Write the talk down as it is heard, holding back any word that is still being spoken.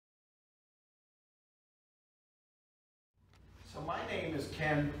name is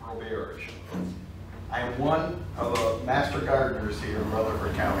Ken Roberge. I am one of the master gardeners here in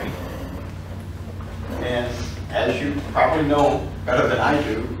Rutherford County. And as you probably know better than I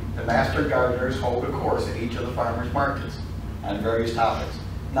do, the master gardeners hold a course at each of the farmers markets on various topics.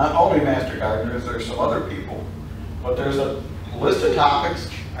 Not only master gardeners, there's some other people, but there's a list of topics.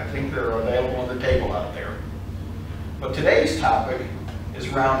 I think they're available on the table out there. But today's topic is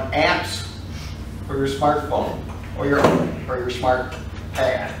around apps for your smartphone or your smart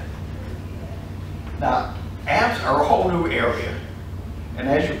pad. Now, apps are a whole new area. And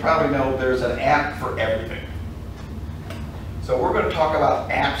as you probably know, there's an app for everything. So we're going to talk about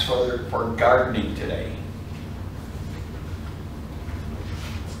apps for gardening today.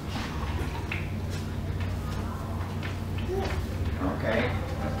 Okay.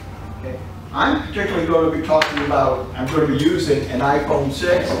 I'm particularly going to be talking about, I'm going to be using an iPhone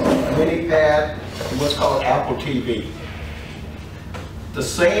 6, a mini pad, and what's called Apple TV. The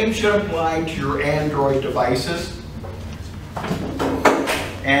same should apply to your Android devices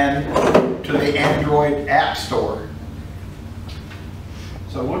and to the Android App Store.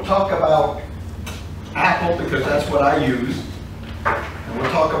 So we'll talk about Apple because that's what I use. And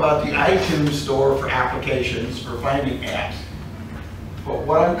we'll talk about the iTunes Store for applications for finding apps. But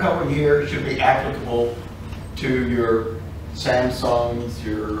what I'm covering here should be applicable to your Samsungs,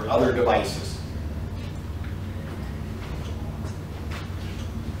 your other devices.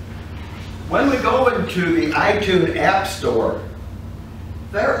 When we go into the iTunes App Store,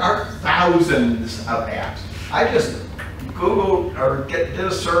 there are thousands of apps. I just Googled or did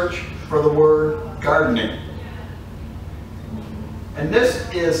a search for the word gardening. And this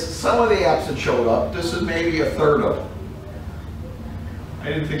is some of the apps that showed up. This is maybe a third of them. I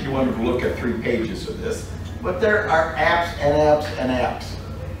didn't think you wanted to look at 3 pages of this, but there are apps and apps and apps.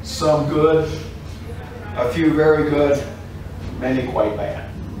 Some good, a few very good, many quite bad.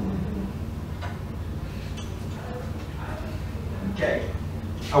 Okay.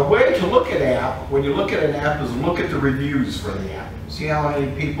 A way to look at an app, when you look at an app, is look at the reviews for the app. See how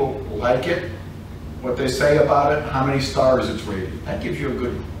many people like it, what they say about it, how many stars it's rated. That gives you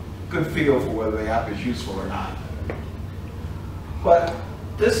a good feel for whether the app is useful or not. But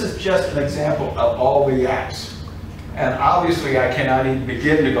this is just an example of all the apps. And obviously I cannot even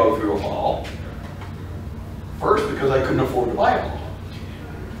begin to go through them all. First, because I couldn't afford to buy them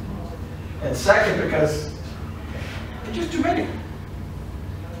all. And second, because they're just too many.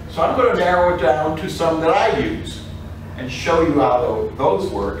 So I'm going to narrow it down to some that I use and show you how those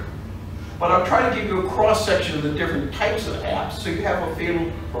work. But I'll try to give you a cross-section of the different types of apps so you have a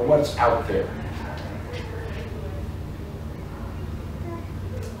feel for what's out there.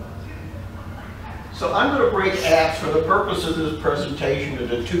 So I'm going to break apps for the purpose of this presentation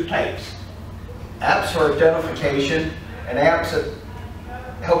into 2 types. Apps for identification and apps that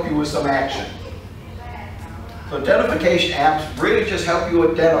help you with some action. So identification apps really just help you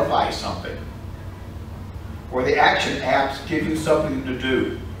identify something. Or the action apps give you something to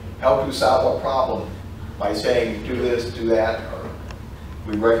do, help you solve a problem by saying do this, do that, or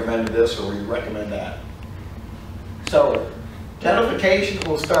we recommend this or we recommend that. So identification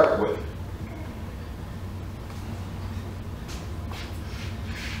we'll start with.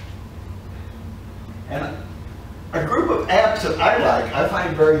 And a group of apps that I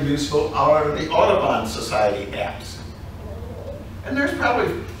find very useful are the Audubon Society apps. And there's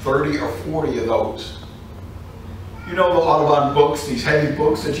probably 30 or 40 of those. You know the Audubon books, these heavy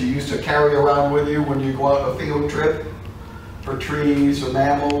books that you used to carry around with you when you go on a field trip for trees or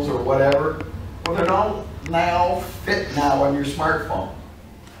mammals or whatever? Well, they're all now fit now on your smartphone.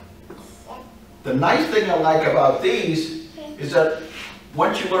 The nice thing I like about these is that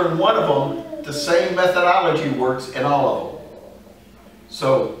once you learn one of them, the same methodology works in all of them.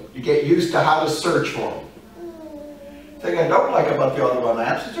 So you get used to how to search for them. The thing I don't like about the Audubon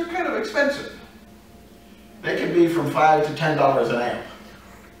apps is they're kind of expensive. They can be from $5 to $10 an app,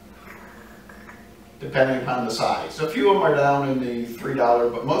 depending upon the size. A few of them are down in the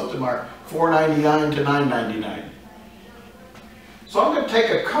 $3, but most of them are $4.99 to $9.99. So I'm going to take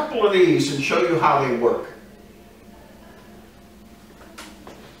a couple of these and show you how they work.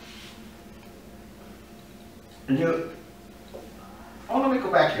 Let me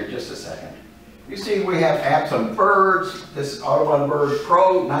go back here just a second. You see we have apps on birds. This is Audubon Bird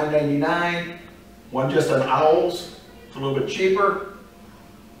Pro, $9.99. One just on owls, it's a little bit cheaper.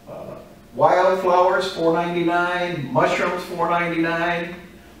 Wildflowers, $4.99. Mushrooms, $4.99.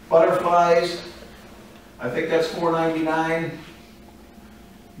 Butterflies, I think that's $4.99.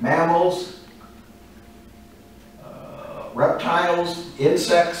 Mammals, reptiles,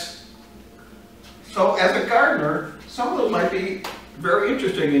 insects. So as a gardener, some of those might be very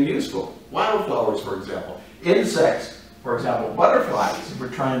interesting and useful. Wildflowers, for example. Insects, for example, butterflies, if we're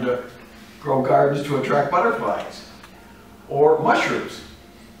trying to grow gardens to attract butterflies. Or mushrooms.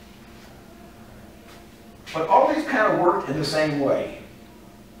 But all these kind of work in the same way.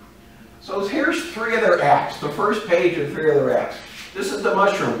 So here's 3 other apps, the first page of 3 other apps. This is the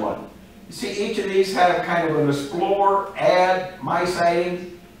mushroom one. You see each of these have kind of an explore, add, my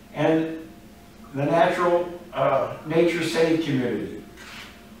sightings, and the natural nature save community.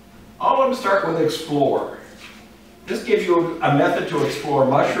 All of them start with explore. This gives you a method to explore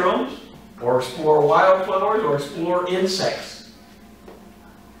mushrooms, or explore wildflowers, or explore insects.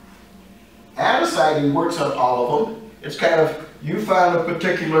 Add a sighting works on all of them. It's kind of, you found a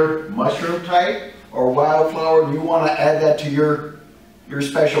particular mushroom type or wildflower, and you want to add that to your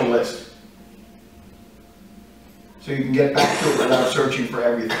special list. So you can get back to it without searching for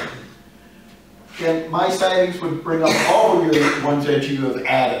everything. Again, my sightings would bring up all of your ones that you have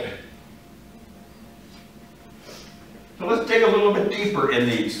added. So let's dig a little bit deeper in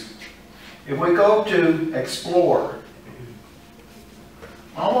these. If we go to explore,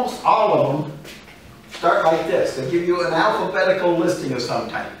 almost all of them start like this. They give you an alphabetical listing of some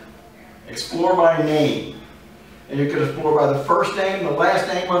type. Explore by name. And you can explore by the first name, the last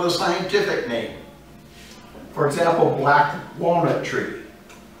name, or the scientific name. For example, black walnut tree.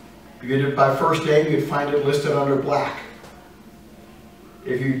 If you did it by first name, you'd find it listed under black.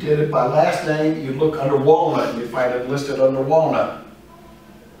 If you did it by last name, you'd look under walnut and you'd find it listed under walnut.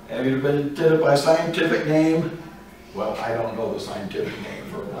 And if you did it by scientific name, well, I don't know the scientific name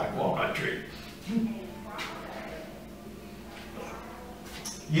for a black walnut tree.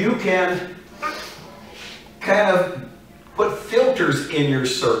 You can kind of put filters in your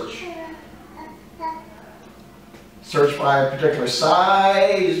search. Search by a particular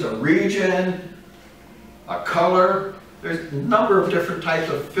size, a region, a color. There's a number of different types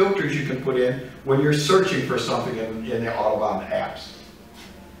of filters you can put in when you're searching for something in the Audubon apps.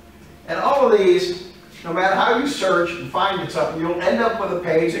 And all of these, no matter how you search and find something, you'll end up with a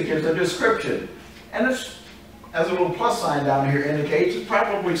page that gives a description. And it's, as a little plus sign down here indicates, it's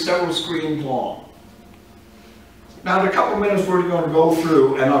probably several screens long. Now in a couple minutes we're going to go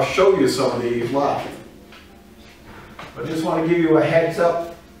through and I'll show you some of these live. But I just want to give you a heads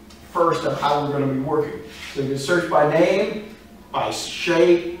up first of how we're going to be working. So you can search by name, by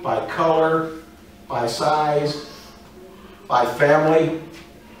shape, by color, by size, by family.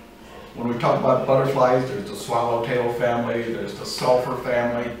 When we talk about butterflies, there's the swallowtail family, there's the sulfur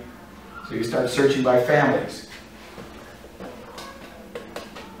family. So you start searching by families.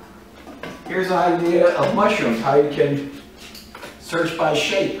 Here's an idea of mushrooms, how you can search by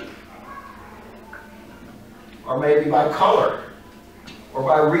shape, or maybe by color, or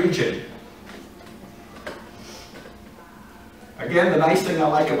by region. Again, the nice thing I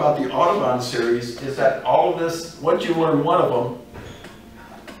like about the Audubon series is that all of this, once you learn one of them,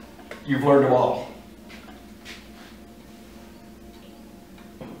 you've learned them all.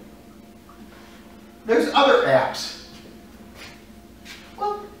 There's other apps.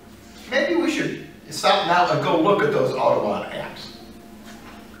 Well, maybe we should stop now and go look at those Audubon apps.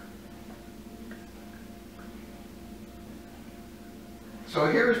 So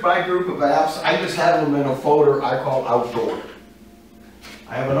here's my group of apps. I just have them in a folder I call Outdoor.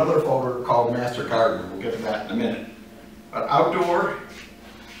 I have another folder called Master Garden. We'll get to that in a minute. But Outdoor,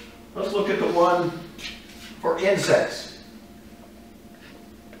 let's look at the one for insects.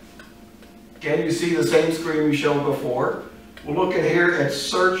 Again, you see the same screen we showed before. We'll look at here and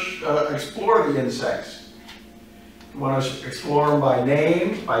search, explore the insects. You want to explore them by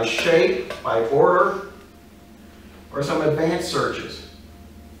name, by shape, by order, or some advanced searches.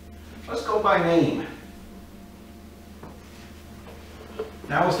 Let's go by name.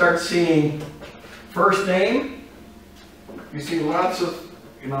 Now we'll start seeing first name. You see lots of,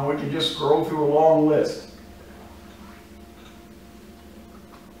 we can just scroll through a long list.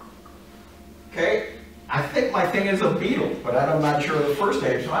 Okay, I think my thing is a beetle, but I'm not sure of the first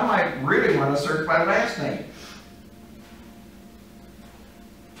name, so I might really want to search by last name.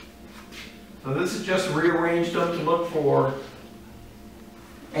 So this is just rearranged them to look for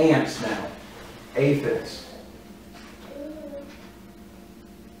ants now, aphids.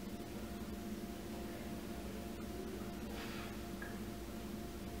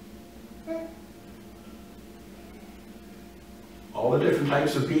 All the different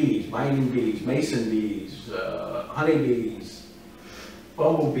types of bees, mining bees, mason bees, honeybees,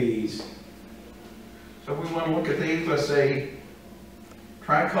 bumblebees. So we want to look at these, let's say,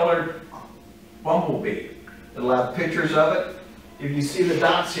 tricolored bumblebee. It'll have pictures of it. If you see the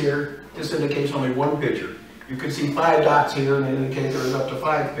dots here, this indicates only one picture. You can see 5 dots here and they indicate there's up to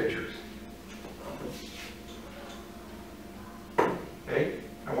 5 pictures. Okay,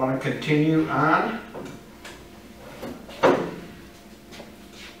 I want to continue on.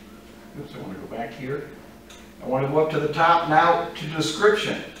 Oops, I want to go back here. I want to go up to the top now to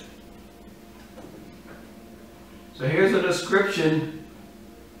description. So here's a description.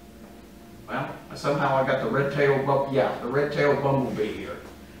 Well, somehow I got the red-tailed bumblebee here.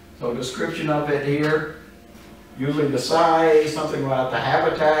 So description of it here. Usually the size, something about the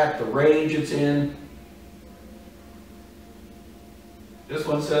habitat, the range it's in. This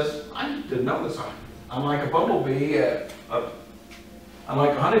one says, I didn't know this. Unlike a bumblebee,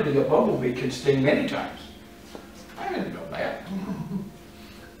 unlike a honeybee, a bumblebee can sting many times. I didn't know that.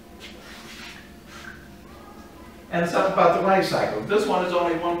 And something about the life cycle. This one is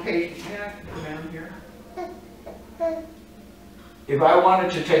only 1 page. Yeah, go down here. If I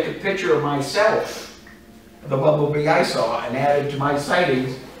wanted to take a picture of myself, the bumblebee I saw, and add it to my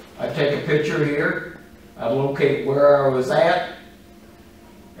sightings, I'd take a picture here, I'd locate where I was at,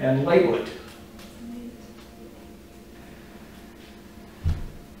 and label it.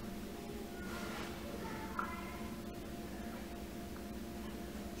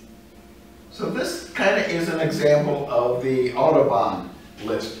 So this kind of is an example of the Audubon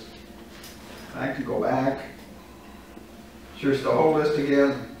list. I can go back. Here's the whole list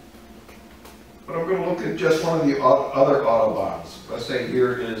again. But I'm going to look at just one of the other Audubons. Let's say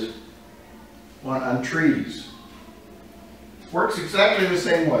here is one on trees. Works exactly the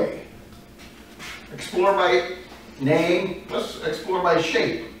same way. Explore by name, let's explore by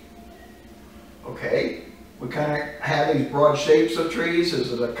shape. Okay, we kind of have these broad shapes of trees.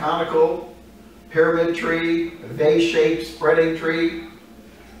 Is it a conical, pyramid tree, a vase-shaped spreading tree?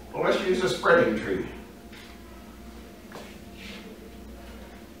 Well, let's use a spreading tree.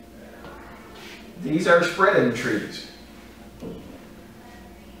 These are spreading trees.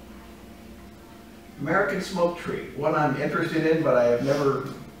 American smoke tree, one I'm interested in, but I have never.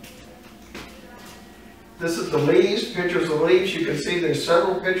 This is the leaves, pictures of leaves. You can see there's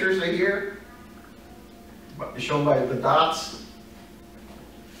several pictures in here, shown by the dots.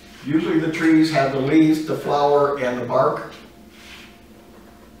 Usually the trees have the leaves, the flower, and the bark.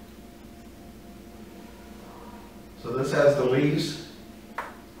 So this has the leaves.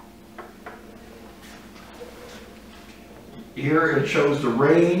 Here it shows the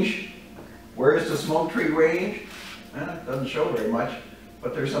range. Where is the smoke tree range? It doesn't show very much,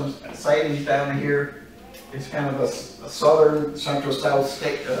 but there's some sightings down here. It's kind of a southern, central-south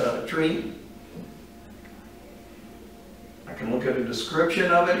state tree. I can look at a description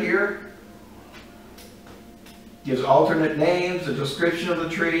of it here. Gives alternate names, a description of the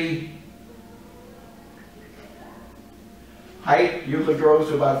tree. Height usually grows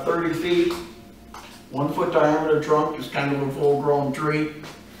to about 30 feet. 1 foot diameter trunk is kind of a full-grown tree.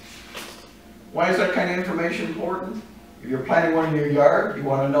 Why is that kind of information important? If you're planting one in your yard, you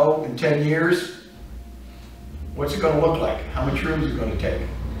want to know in 10 years, what's it going to look like? How much room is it going to take?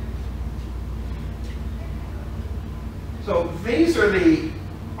 So these are the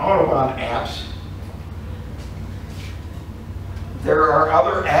Audubon apps. There are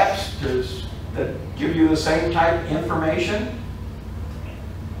other apps that give you the same type of information.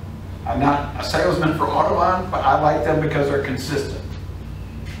 I'm not a salesman for Audubon, but I like them because they're consistent.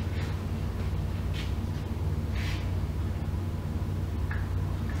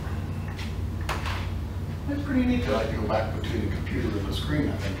 It's pretty neat to go back between the computer and the screen,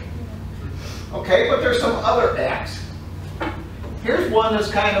 I think. Okay, but there's some other apps. Here's one that's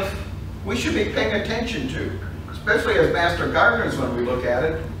kind of, we should be paying attention to, especially as master gardeners when we look at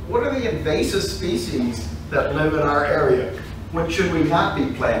it. What are the invasive species that live in our area? What should we not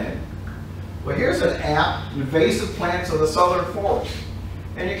be planting? Well, here's an app, invasive plants of the southern forest.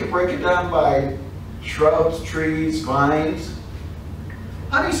 And you can break it down by shrubs, trees, vines.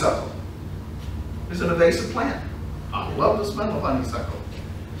 Honeysuckle is an invasive plant. I love the smell of honeysuckle,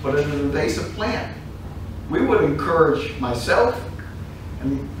 but it's an invasive plant. We would encourage myself,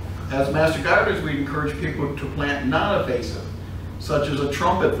 and as master gardeners, we encourage people to plant non-invasive, such as a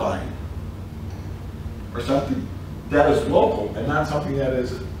trumpet vine, or something that is local and not something that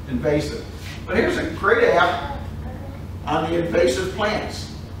is invasive. But here's a great app on the invasive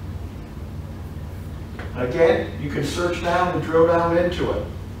plants. Again, you can search down and drill down into it.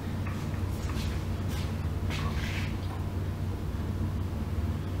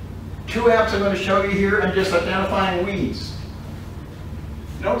 Two apps I'm going to show you here on just identifying weeds.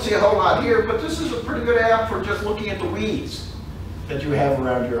 You don't see a whole lot here, but this is a pretty good app for just looking at the weeds that you have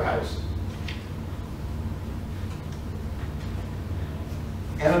around your house.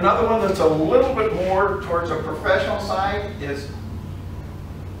 And another one that's a little bit more towards a professional side is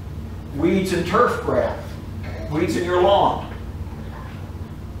weeds and turf graft, weeds in your lawn.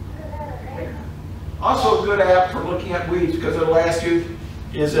 Also a good app for looking at weeds because it'll ask you,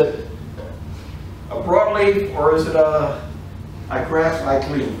 is it a broadleaf or is it a grass-like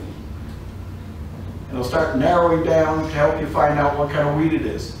leaf? And it'll start narrowing down to help you find out what kind of weed it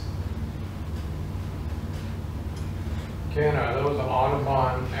is. Ken, are those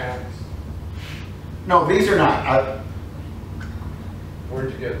Audubon apps? No, these are not.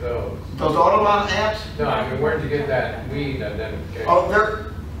 Where'd you get those? Those Audubon apps? No, I mean, where'd you get that weed identification? Oh,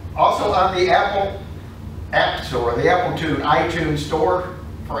 they're also on the Apple App Store, the Apple iTunes Store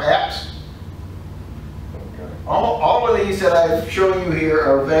for apps. Okay. All of these that I've shown you here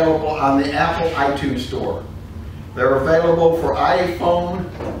are available on the Apple iTunes Store. They're available for iPhone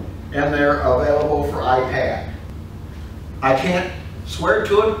and they're available for iPad. I can't swear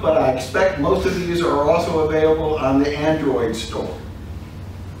to it, but I expect most of these are also available on the Android store.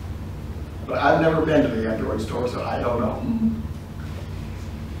 But I've never been to the Android store, so I don't know.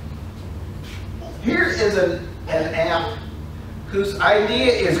 Here is an app whose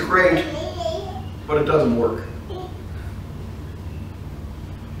idea is great, but it doesn't work.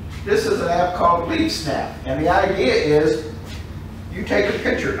 This is an app called Leaf Snap, and the idea is you take a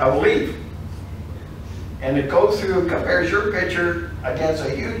picture of a leaf, and it goes through and compares your picture against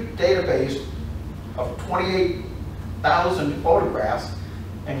a huge database of 28,000 photographs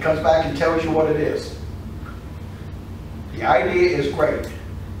and comes back and tells you what it is. The idea is great.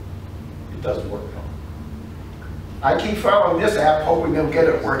 It doesn't work though. I keep following this app hoping they'll get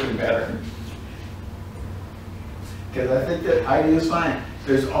it working better, because I think that idea is fine.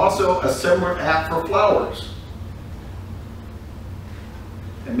 There's also a similar app for flowers.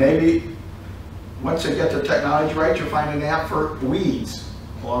 And maybe once they get the technology right, you'll find an app for weeds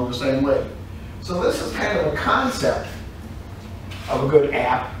along the same way. So this is kind of a concept of a good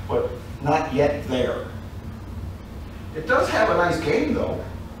app, but not yet there. It does have a nice game though.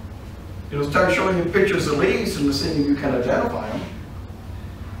 It'll start showing you pictures of leaves and seeing if you can identify them.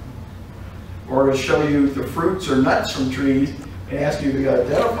 Or it'll show you the fruits or nuts from trees and ask you if you can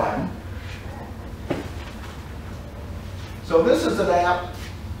identify them. So this is an app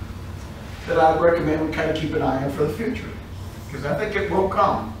that I'd recommend we kind of keep an eye on for the future, because I think it will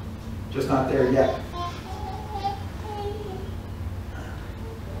come, just not there yet.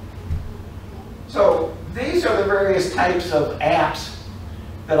 So these are the various types of apps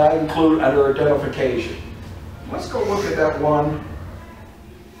that I include under identification. Let's go look at that one.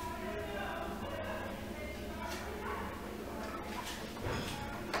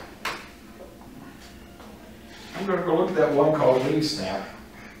 I'm going to go look at that one called Leaf Snap.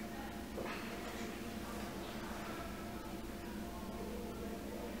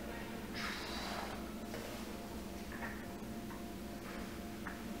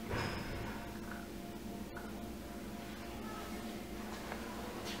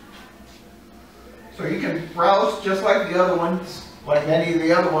 So you can browse just like the other ones, like many of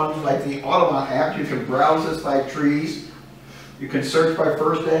the other ones, like the Audubon app. You can browse this by trees. You can search by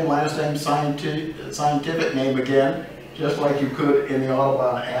first name, last name, scientific name again, just like you could in the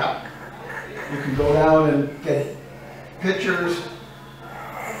Audubon app. You can go down and get pictures,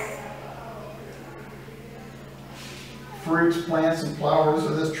 fruits, plants, and flowers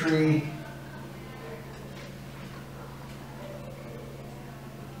of this tree.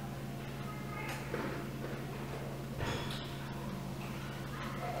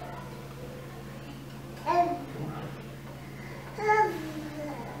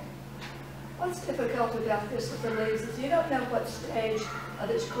 What's difficult about this with the leaves is you don't know what stage of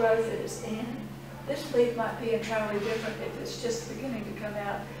its growth it is in. This leaf might be entirely different if it's just beginning to come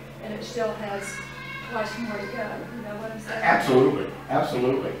out and it still has twice more to go. You know what I'm saying? Absolutely,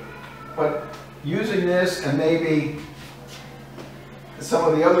 absolutely. But using this and maybe some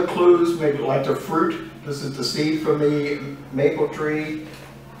of the other clues, maybe like the fruit, this is the seed from the maple tree,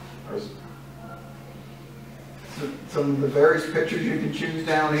 or some of the various pictures you can choose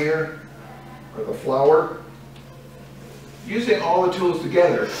down here, or the flower. Using all the tools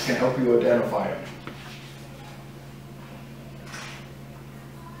together can help you identify them.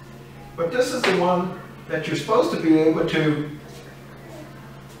 But this is the one that you're supposed to be able to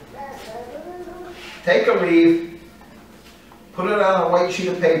take a leaf, put it on a white sheet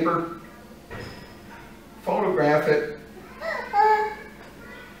of paper, photograph it,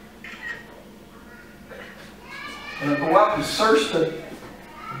 and then go out and search the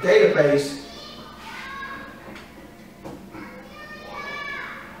database.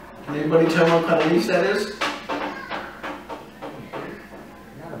 Can anybody tell me what kind of leaf that is?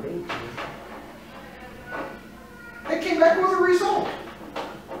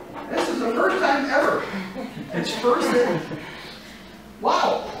 person.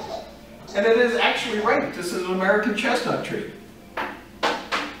 Wow. And it is actually right. This is an American chestnut tree.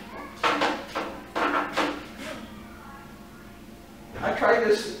 I tried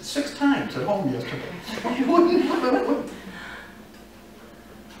this 6 times at home yesterday.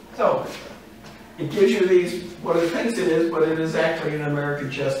 So, it gives you these, what it thinks it is, but it is actually an American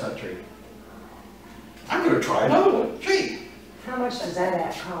chestnut tree. I'm going to try another one. Gee. How much does that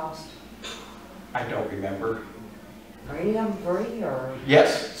app cost? I don't remember. Are any of them free or?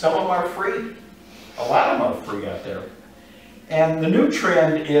 Yes, some of them are free. A lot of them are free out there. And the new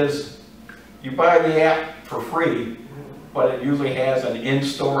trend is you buy the app for free, but it usually has an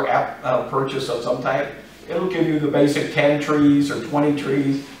in-store app purchase of some type. It'll give you the basic 10 trees or 20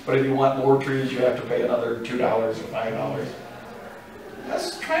 trees, but if you want more trees, you have to pay another $2 or $5.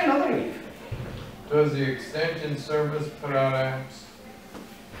 Let's try another leaf. Does the extension service put out apps?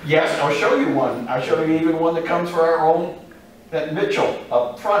 Yes, I'll show you one. I'll show you even one that comes for our own, that Mitchell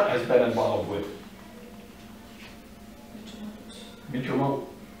up front has been involved with. Mitchell.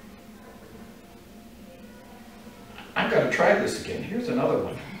 I've got to try this again. Here's another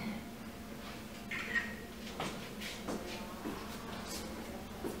one.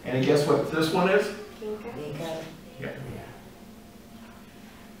 And guess what this one is? Ginkgo. Yeah.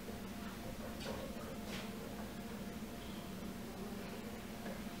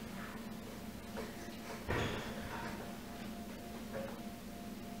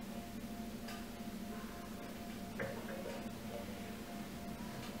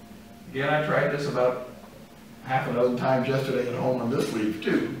 Again, I tried this about half a dozen times yesterday at home on this leaf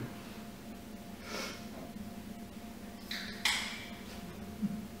too.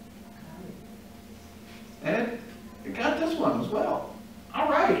 And it got this one as well. All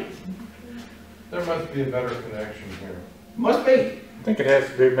right. There must be a better connection here. Must be. I think it has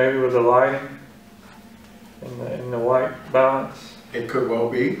to do maybe with the lighting in the white balance. It could well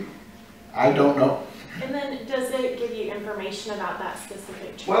be. I don't know. And then does it give you information about that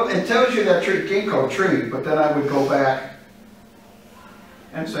specific tree? Well, it tells you that tree, ginkgo tree, but then I would go back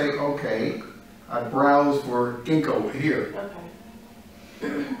and say, okay, I browse for ginkgo here.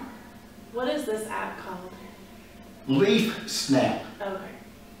 Okay. What is this app called? Leaf snap. Okay.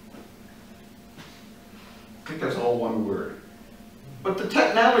 I think that's all one word. But the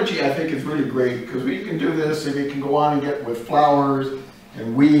technology, I think, is really great because we can do this and we can go on and get with flowers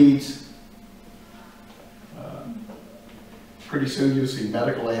and weeds. Pretty soon you'll see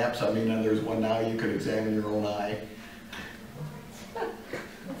medical apps. I mean, there's one now you could examine your own eye.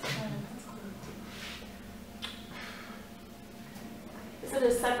 Is it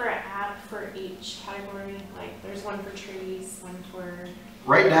a separate app for each category? Like there's one for trees, one for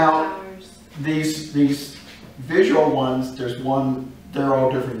Right now, flowers? these visual ones, there's one, they're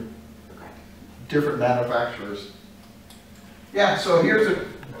all different manufacturers. Yeah, so here's a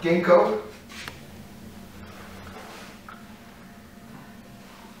ginkgo.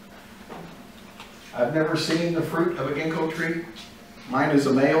 I've never seen the fruit of a ginkgo tree. Mine is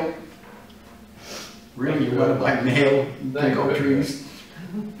a male. Really, you want to buy male ginkgo trees?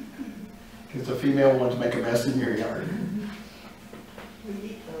 Because the female ones make a mess in your yard. We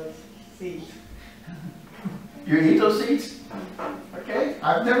eat those seeds. You eat those seeds? Okay,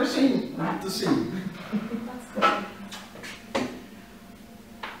 I've never seen the seed.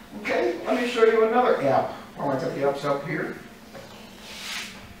 Okay, let me show you another app. Oh, I got the apps up here.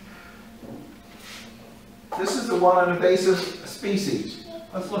 This is the one on invasive species.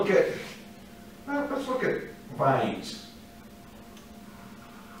 Let's look at vines.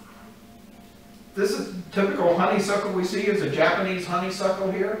 This is typical honeysuckle we see is a Japanese honeysuckle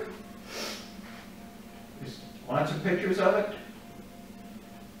here. There's lots of pictures of it.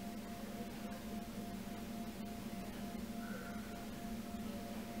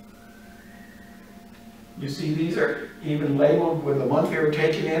 You see these are even labeled with the month they were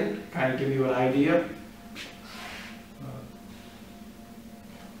taken in, kind of give you an idea.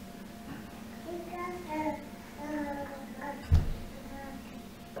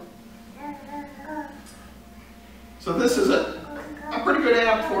 So this is a pretty good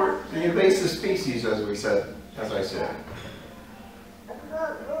app for the invasive species, as I said.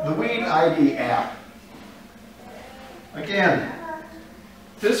 The Weed ID app. Again,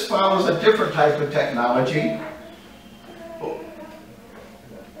 this follows a different type of technology.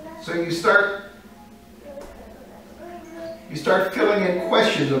 So you start filling in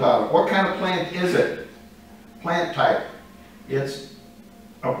questions about it. What kind of plant is it? Plant type. It's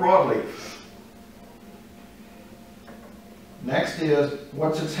a broadleaf. Next is,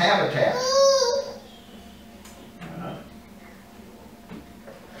 what's its habitat?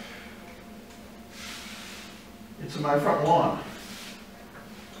 to my front lawn.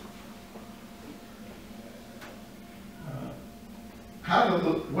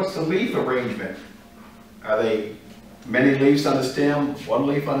 What's the leaf arrangement? Are they many leaves on the stem, one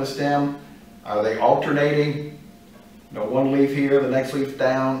leaf on the stem? Are they alternating? One leaf here, the next leaf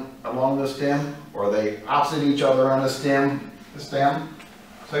down along the stem? Or are they opposite each other on the stem?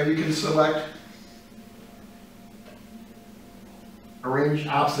 So you can select, arrange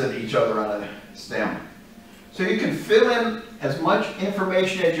opposite each other on a stem. So you can fill in as much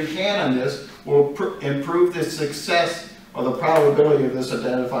information as you can on this, will improve the success or the probability of this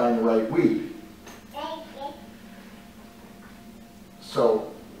identifying the right weed.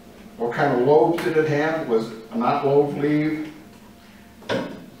 So, what kind of lobes did it have? Was a not lobe leaf?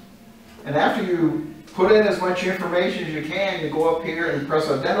 And after you put in as much information as you can, you go up here and press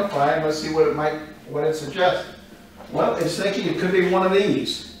identify, and let's see what it suggests. Well, it's thinking it could be one of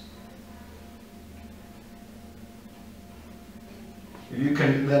these. You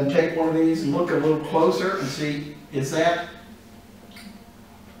can then take one of these and look a little closer and see, is that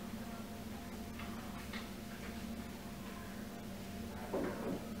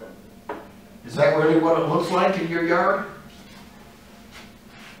really what it looks like in your yard?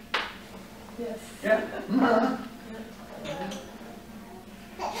 Yes. Yeah.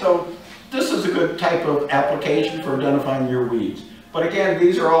 So this is a good type of application for identifying your weeds. But again,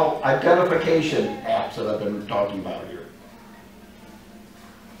 these are all identification apps that I've been talking about here.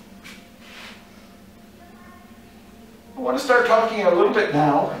 I want to start talking a little bit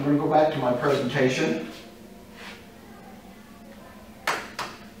now. I'm going to go back to my presentation.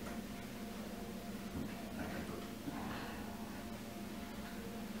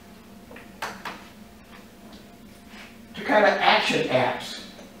 To kind of action apps.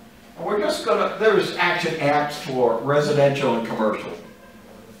 And we're just going to, there's action apps for residential and commercial.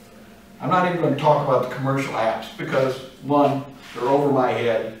 I'm not even going to talk about the commercial apps because one, they're over my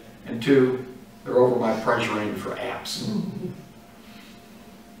head, and two, they're over my price range for apps.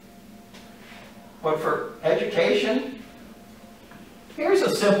 But for education, here's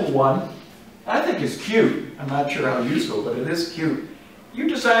a simple one. I think it's cute. I'm not sure how useful, but it is cute. You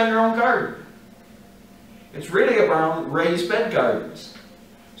design your own garden. It's really around raised bed gardens.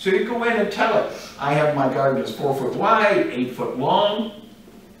 So you go in and tell it, I have my garden is 4 foot wide, 8 foot long.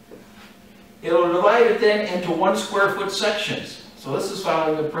 It'll divide it then into 1 square foot sections. So this is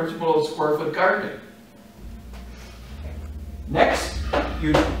following the principle of square foot gardening. Next,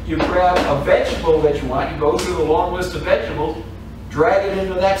 you grab a vegetable that you want, you go through the long list of vegetables, drag it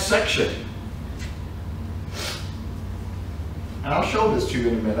into that section. And I'll show this to you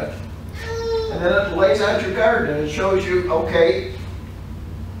in a minute. And then it lays out your garden and it shows you, okay,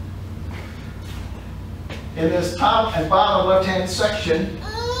 in this top and bottom left-hand section,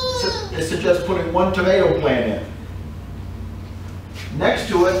 it suggests putting 1 tomato plant in. Next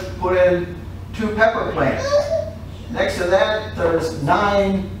to it, put in 2 pepper plants. Next to that, there's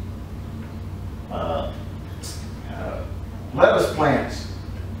 9 lettuce plants.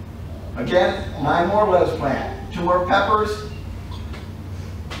 Again, 9 more lettuce plants. 2 more peppers.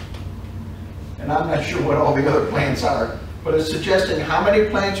 And I'm not sure what all the other plants are, but it's suggesting how many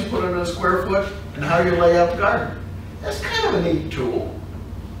plants you put in a square foot and how you lay out the garden. That's kind of a neat tool.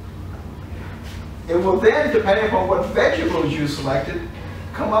 It will then, depending upon what vegetables you selected,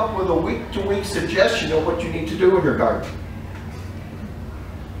 come up with a week-to-week suggestion of what you need to do in your garden.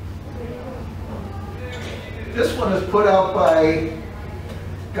 This one is put out by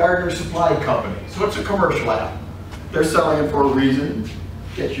Gardener Supply Company, so it's a commercial app. They're selling it for a reason,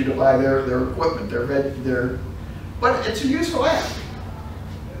 get you to buy their equipment, but it's a useful app.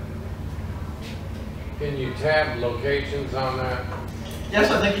 Can you tab locations on that? Yes,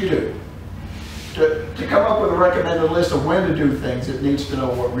 I think you do. To come up with a recommended list of when to do things, it needs to know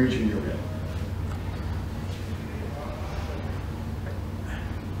what region you're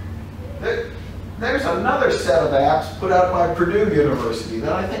in. There's another set of apps put out by Purdue University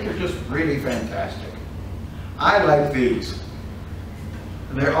that I think are just really fantastic. I like these.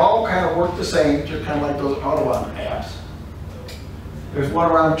 And they all kind of work the same, just kind of like those Audubon apps. There's one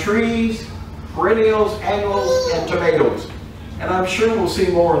around trees, perennials, annuals, and tomatoes. And I'm sure we'll see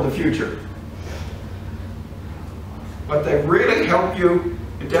more in the future. But they really help you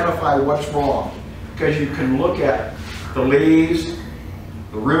identify what's wrong, because you can look at the leaves,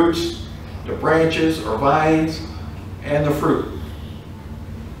 the roots, the branches or vines, and the fruit.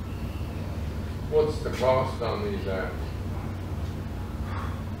 What's the cost on these apps?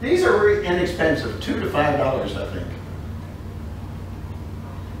 These are really inexpensive, $2 to $5, I think.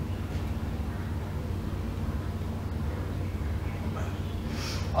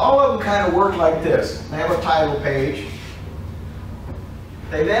 All of them kind of work like this. They have a title page.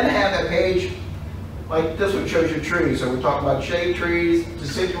 They then have a page like this one shows you trees. So we're talking about shade trees,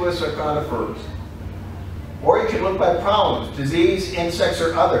 deciduous or conifers. Or you can look by problems, disease, insects,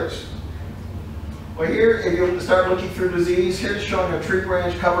 or others. Well here, if you start looking through disease, here's showing a tree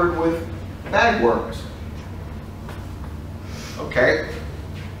branch covered with bagworms. Okay,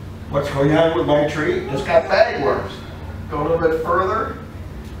 what's going on with my tree? It's got bagworms. Go a little bit further.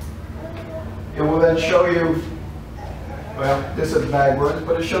 It will then show you, well, this is bagworms,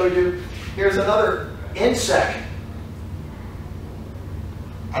 but it'll show you, here's another insect.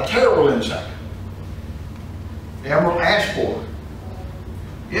 A terrible insect. The emerald ash borer.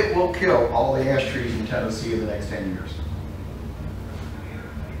 It will kill all the ash trees in Tennessee in the next 10 years.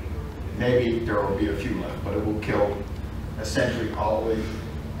 Maybe there will be a few left, but it will kill essentially all the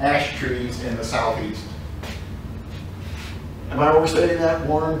ash trees in the southeast. Am I overstating that,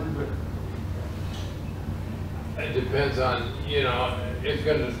 Warren? It depends on, you know, it's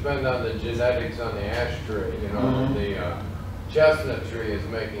going to depend on the genetics on the ash tree. You know, the chestnut tree is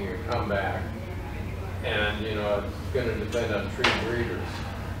making a comeback, and you know, it's going to depend on tree breeders.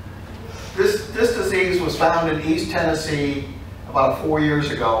 This disease was found in East Tennessee about 4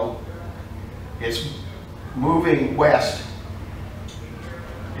 years ago. It's moving west.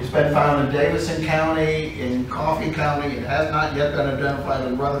 It's been found in Davison County, in Coffee County. It has not yet been identified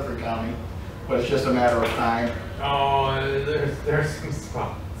in Rutherford County, but it's just a matter of time. Oh, there's some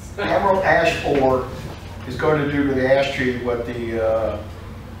spots. Emerald ash borer is going to do to the ash tree what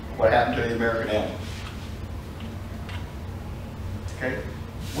happened to the American elm. Okay,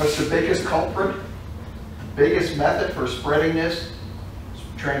 what's the biggest culprit? The biggest method for spreading this is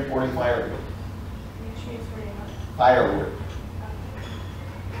transporting firewood. Firewood.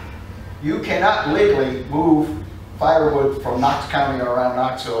 You cannot legally move firewood from Knox County or around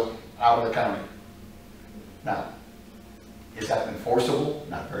Knoxville out of the county. Now, is that enforceable?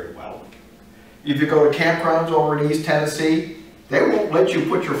 Not very well. If you go to campgrounds over in East Tennessee, they won't let you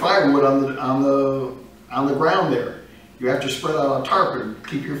put your firewood on the ground there. You have to spread out a tarp and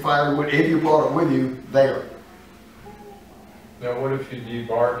keep your firewood, if you brought it with you, there. Now, what if you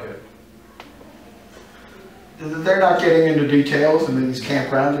debark it? They're not getting into details in these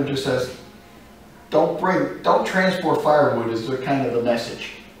campgrounds. It just says, don't transport firewood is kind of the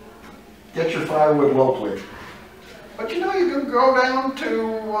message. Get your firewood locally. But you know, you can go down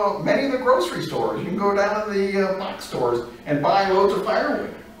to many of the grocery stores. You can go down to the box stores and buy loads of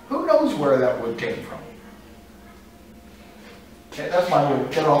firewood. Who knows where that wood came from? Okay, that's my little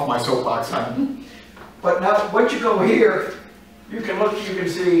get off my soapbox on. But now, once you go here, you can look, you can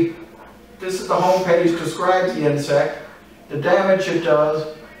see, this is the home page, describes the insect, the damage it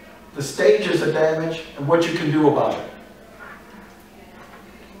does, the stages of damage, and what you can do about it.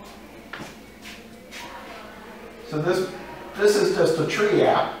 So this is just a tree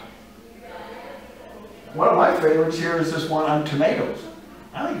app. One of my favorites here is this one on tomatoes.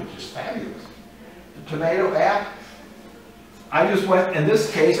 I think it's just fabulous. The tomato app, I just went, in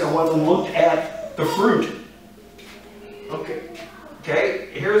this case, I went and looked at the fruit. Okay,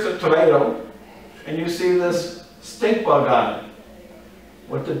 here's a tomato, and you see this stink bug on it.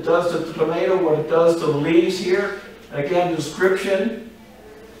 What it does to the tomato, what it does to the leaves here. Again, description,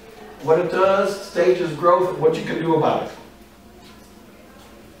 what it does, stages growth, what you can do about it.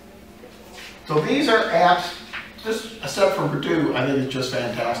 So these are apps, just except for Purdue, I think it's just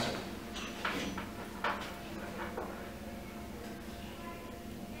fantastic.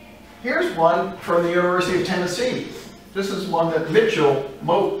 Here's one from the University of Tennessee. This is one that Mitchell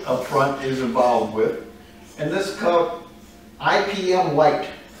Moat up front is involved with. And this is called IPM Lite.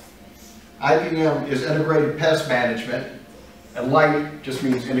 IPM is Integrated Pest Management, and Lite just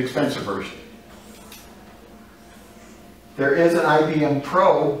means inexpensive version. There is an IPM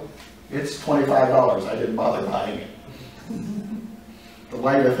Pro. It's $25. I didn't bother buying it. The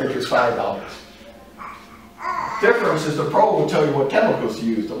Lite, I think, is $5. Difference is the Pro will tell you what chemicals to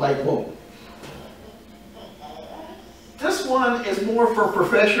use, the Lite won't. This one is more for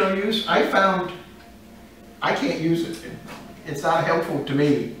professional use. I found I can't use it. It's not helpful to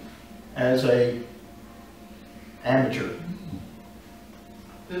me as a amateur.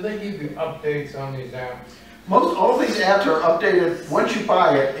 Do they give you updates on these apps? All of these apps are updated. Once you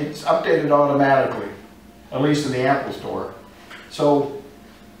buy it, it's updated automatically, at least in the Apple Store. So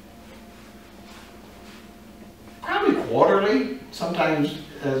probably quarterly, sometimes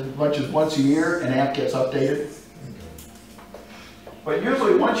as much as once a year, an app gets updated. But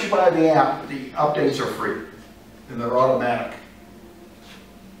usually once you buy the app, the updates are free and they're automatic.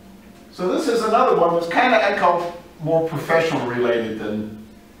 So this is another one that's kind of, I call, more professional related than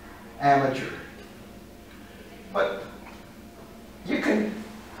amateur. But you can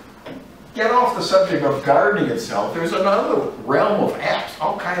get off the subject of gardening itself. There's another realm of apps,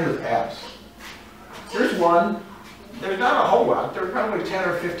 all kinds of apps. Here's one. There's not a whole lot. There's probably 10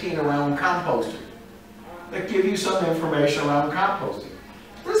 or 15 around composting that give you some information around composting.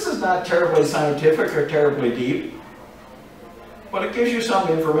 This is not terribly scientific or terribly deep, but it gives you some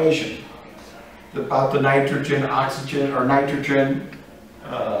information about the nitrogen, oxygen, or nitrogen,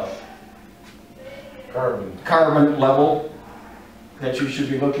 carbon level that you should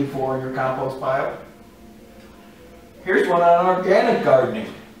be looking for in your compost pile. Here's one on organic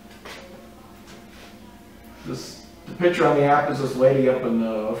gardening. The picture on the app is this lady up in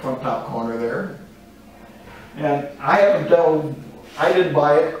the front top corner there. And I didn't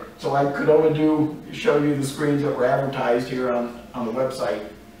buy it, so I could only show you the screens that were advertised here on the website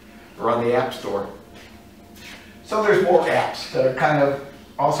or on the App Store. So there's more apps that are kind of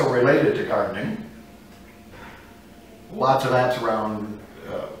also related to gardening. Lots of apps around,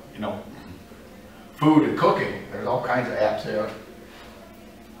 food and cooking. There's all kinds of apps there.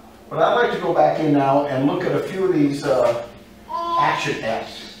 But I'd like to go back in now and look at a few of these action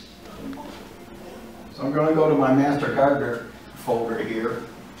apps. So I'm going to go to my Master Gardener folder here.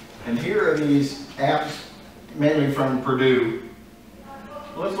 And here are these apps, mainly from Purdue.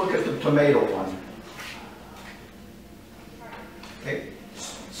 Let's look at the tomato one. Okay.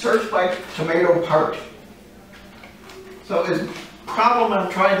 Search by tomato part. So the problem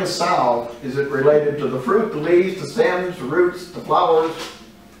I'm trying to solve, is it related to the fruit, the leaves, the stems, the roots, the flowers?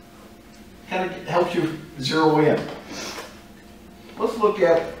 Kind of helps you zero in. Let's look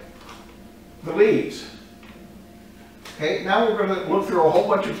at the leaves. Okay, now we're going to look through a whole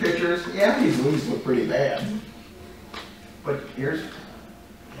bunch of pictures. Yeah, these leaves look pretty bad. But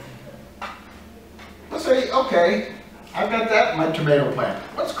let's say, okay, I've got that in my tomato plant.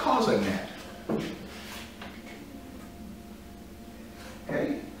 What's causing that?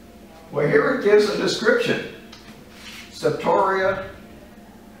 Okay, well here it gives a description. Septoria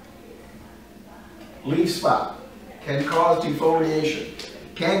leaf spot can cause defoliation.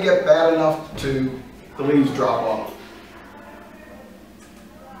 Can get bad enough to the leaves drop off.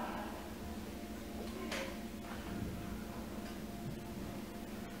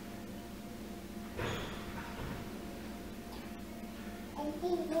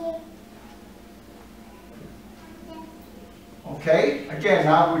 Okay, again,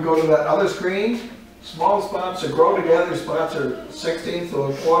 now we go to that other screen. Small spots that grow together, spots are 1/16 to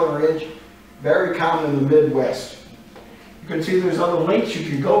a quarter inch. Very common in the Midwest. You can see there's other links you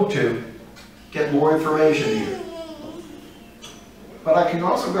can go to, get more information here. But I can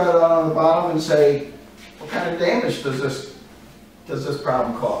also go down on the bottom and say, what kind of damage does this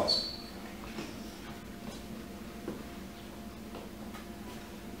problem cause?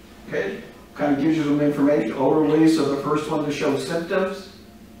 Okay, kind of gives you some information. Odor leaves are the first one to show symptoms.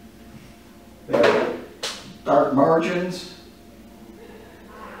 They have dark margins.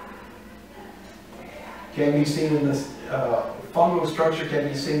 Can be seen in this fungal structure, can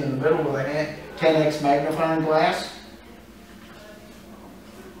be seen in the middle with a 10x magnifying glass.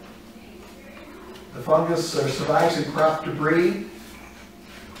 The fungus survives in crop debris.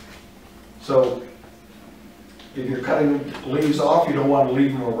 So if you're cutting leaves off, you don't want to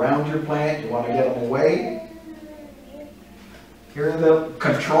leave them around your plant, you want to get them away. Here are the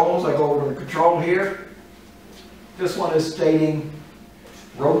controls. I go over to the control here. This one is stating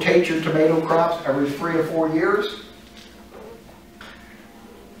rotate your tomato crops every 3 or 4 years.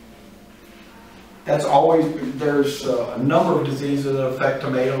 That's always, there's a number of diseases that affect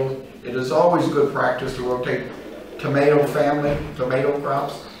tomatoes. It is always good practice to rotate tomato family, tomato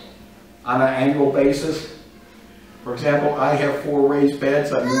crops on an annual basis. For example, I have 4 raised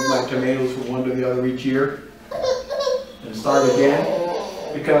beds. I move my tomatoes from one to the other each year and start again,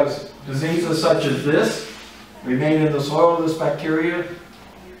 because diseases such as this remain in the soil, this bacteria.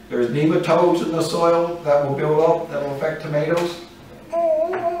 There's nematodes in the soil that will build up, that will affect tomatoes.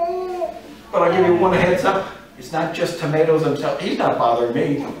 But I'll give you one heads up, it's not just tomatoes themselves. He's not bothering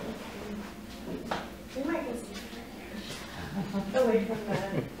me.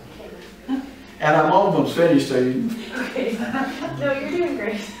 And I'm almost finished, so you... Okay. No, you're doing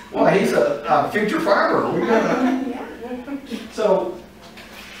great. Well, he's a future farmer. We gotta... Yeah. So,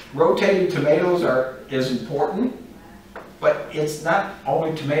 rotating tomatoes is important, but it's not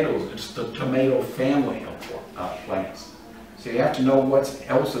only tomatoes, it's the tomato family of plants. So you have to know what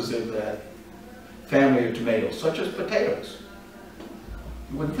else is in that family of tomatoes, such as potatoes.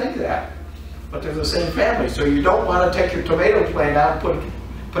 You wouldn't think that, but they're the same family. So you don't want to take your tomato plant out and put a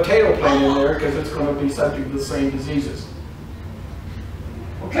potato plant in there, because it's going to be subject to the same diseases.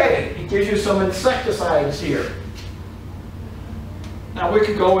 Okay, it gives you some insecticides here. Now we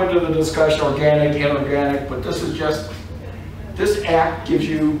could go into the discussion organic, inorganic, but this app gives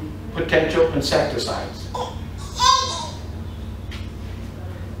you potential insecticides.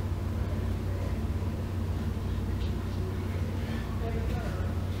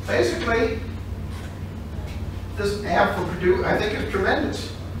 Basically, this app for Purdue, I think, is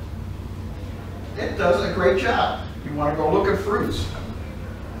tremendous. It does a great job. You want to go look at fruits.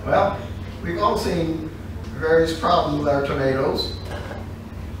 Well, we've all seen various problems with our tomatoes.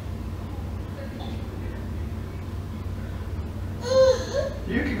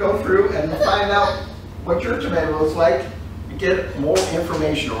 You can go through and find out what your tomato looks like and get more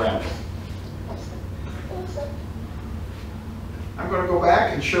information around it. I'm going to go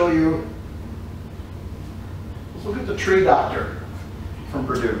back and show you, let's look at the tree doctor from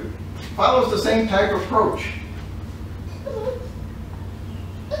Purdue. Follows the same type of approach.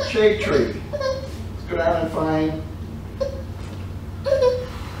 Shade tree. Let's go down and find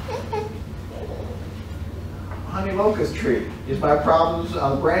honey locust tree. Is my problems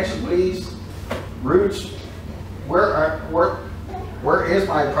on branches, leaves, roots? Where is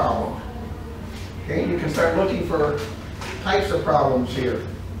my problem? Okay, you can start looking for types of problems here.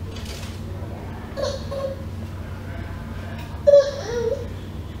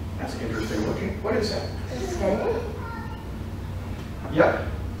 That's interesting looking. What is that? Scale. Yep.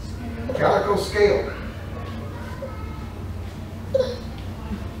 Calico scale.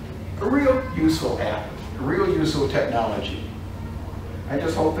 A real useful app, a real useful technology. I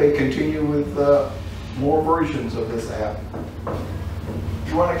just hope they continue with more versions of this app.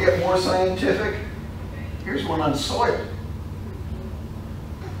 You want to get more scientific? Here's one on soil.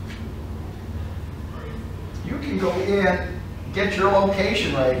 You can go in, get your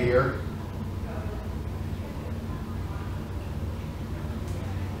location right here.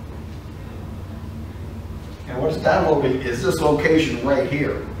 And what's downloading is this location right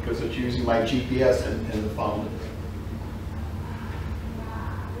here, because it's using my GPS in the phone.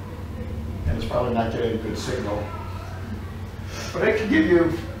 And it's probably not getting a good signal. But it can give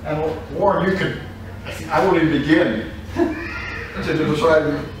you, and Warren, you could, I won't even begin to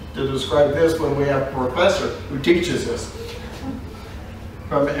describe this when we have a professor who teaches this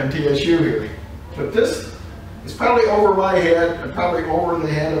from MTSU here. But this is probably over my head and probably over the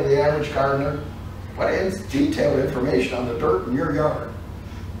head of the average gardener. But it's detailed information on the dirt in your yard.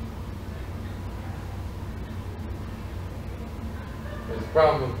 It's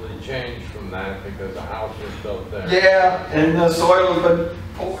probably changed from that because the house was built there. Yeah, and the soil has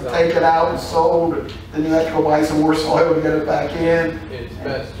been taken out and sold. Then you have to go buy some more soil to get it back in. It's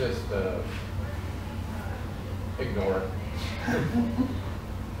best just to ignore it.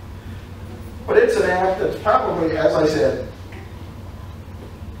 But it's an app that's probably, as I said,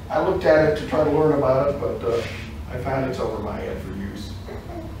 I looked at it to try to learn about it, but I found it's over my head for use.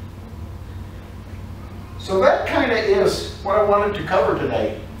 So that kind of is what I wanted to cover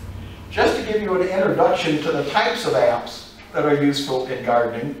today. Just to give you an introduction to the types of apps that are useful in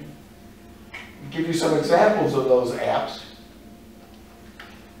gardening, give you some examples of those apps,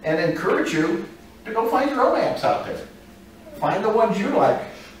 and encourage you to go find your own apps out there. Find the ones you like.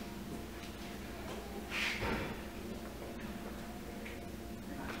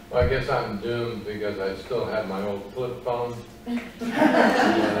 Well, I guess I'm doomed because I still have my old flip phone.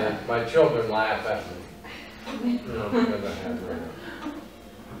 And my children laugh at me, you know, because I have it.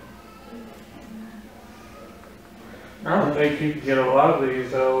 I don't think you can get a lot of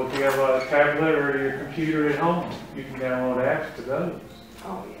these though. If you have a tablet or your computer at home, you can download apps to those.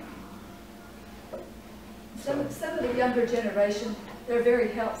 Oh, yeah. Some of the younger generation, they're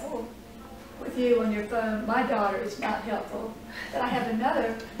very helpful with you on your phone. My daughter is not helpful, but I have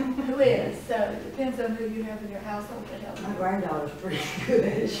another who is, so it depends on who you have in your household to help My you. granddaughter's pretty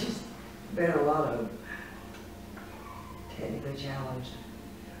good. She's been a lot of technically challenged.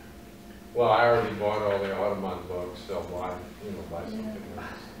 Well, I already bought all the Audubon books, so why, you know, buy something else.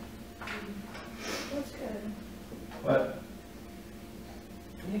 That's good. But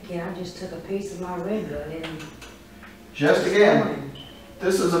Again, I just took a piece of my redwood and just again,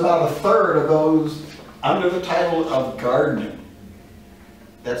 this is about a third of those under the title of gardening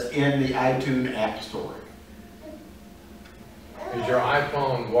that's in the iTunes App Store. Is your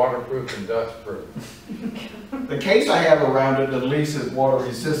iPhone waterproof and dustproof? The case I have around it at least is water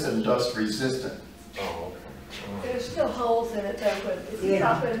resistant, dust resistant. Oh, okay. There's still holes in it though, but if you Yeah.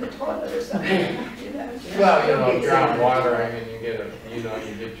 drop it in the toilet or something, you know. Well, you know, Don't if get you're out sick. watering and you get a, you know,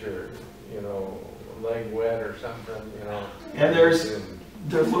 you get your, you know, leg wet or something, you know. And there's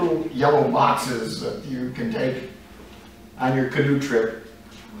little yellow boxes that you can take on your canoe trip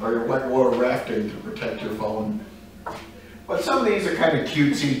or your whitewater rafting to protect your phone. But some of these are kind of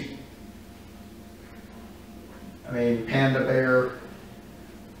cutesy. I mean, panda bear.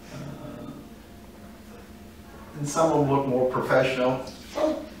 And some of them look more professional.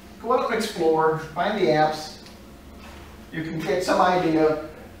 So go out and explore, find the apps. You can get some idea.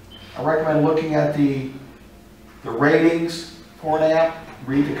 I recommend looking at the ratings for an app,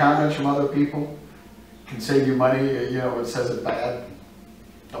 read the comments from other people. It can save you money, you know, if it says it's bad,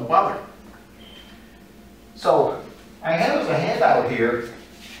 don't bother. So I have as a handout here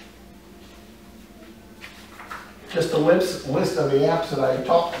just a list of the apps that I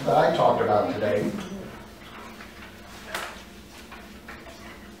talked about today.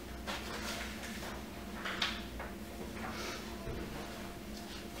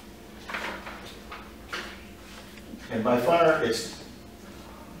 And by far, it's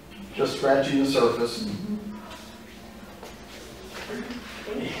just scratching the surface.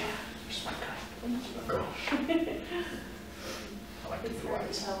 Girl. I like to do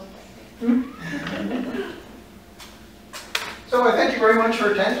eyes. So I thank you very much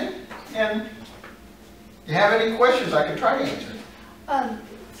for attending, and if you have any questions, I can try to answer.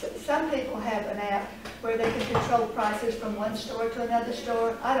 Some people have an app where they can control prices from one store to another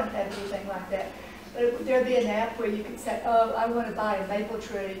store. I don't have anything like that. But would there be an app where you could say, oh, I want to buy a maple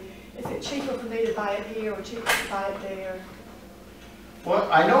tree. Is it cheaper for me to buy it here or cheaper to buy it there? Well,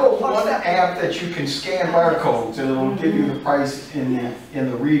 I know of one app that you can scan barcodes and it'll give you the price in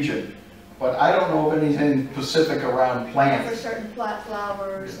the region. But I don't know of anything specific around For plants. certain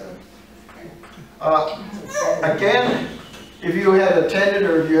flowers or... Again, if you had attended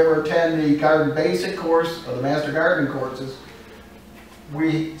or if you ever attend the Garden Basic course or the Master Gardening courses,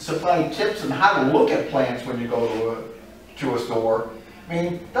 we supply tips on how to look at plants when you go to a store. I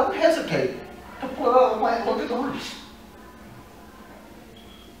mean, don't hesitate to pull out a plant, look at the roots.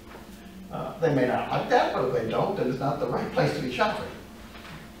 They may not like that, but if they don't, then it's not the right place to be shopping.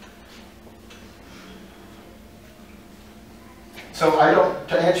 So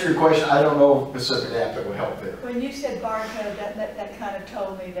to answer your question, I don't know of a specific app that would help there. When you said barcode, that kind of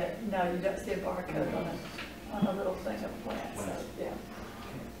told me that, no, you don't see a barcode on a little thing of plants, so, yeah.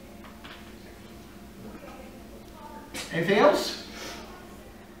 Anything else?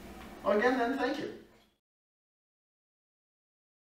 Well, again, then, thank you.